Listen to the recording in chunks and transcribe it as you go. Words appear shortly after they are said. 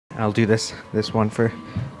I'll do this one for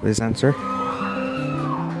this answer.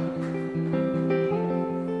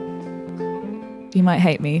 You might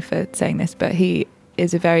hate me for saying this, but he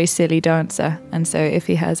is a very silly dancer. And so if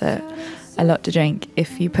he has a lot to drink,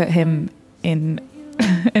 if you put him in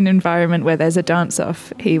an environment where there's a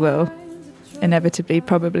dance-off, he will inevitably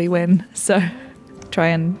probably win. So try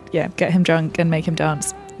and, get him drunk and make him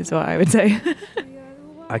dance is what I would say.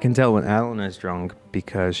 I can tell when Elena is drunk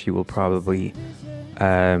because she will probably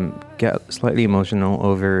get slightly emotional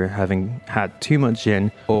over having had too much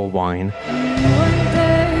gin or wine.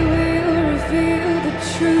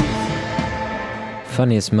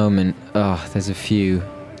 Funniest moment? Oh, there's a few.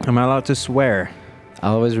 Am I allowed to swear? I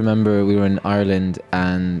always remember we were in Ireland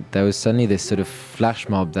and there was suddenly this sort of flash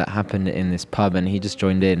mob that happened in this pub, and he just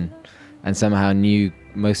joined in and somehow knew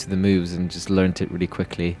most of the moves and just learnt it really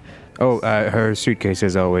quickly. Her suitcase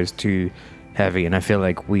is always too heavy, and I feel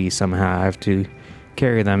like we somehow have to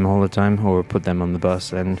carry them all the time or put them on the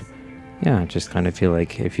bus. And I just kind of feel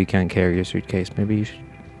like if you can't carry your suitcase, maybe you should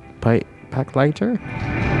pack lighter.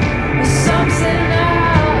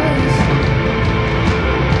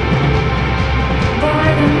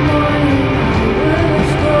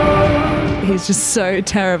 He's just so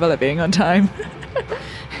terrible at being on time.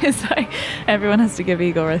 It's like everyone has to give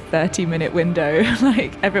Igor a 30-minute window.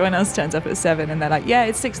 Like everyone else turns up at 7 and they're like, yeah,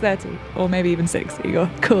 it's 6:30 or maybe even 6. Igor,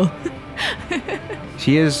 cool.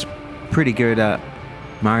 She is pretty good at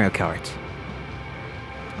Mario Kart.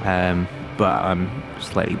 But I'm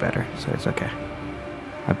slightly better, so it's okay.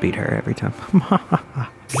 I beat her every time.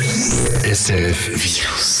 SRF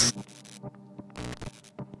Virus.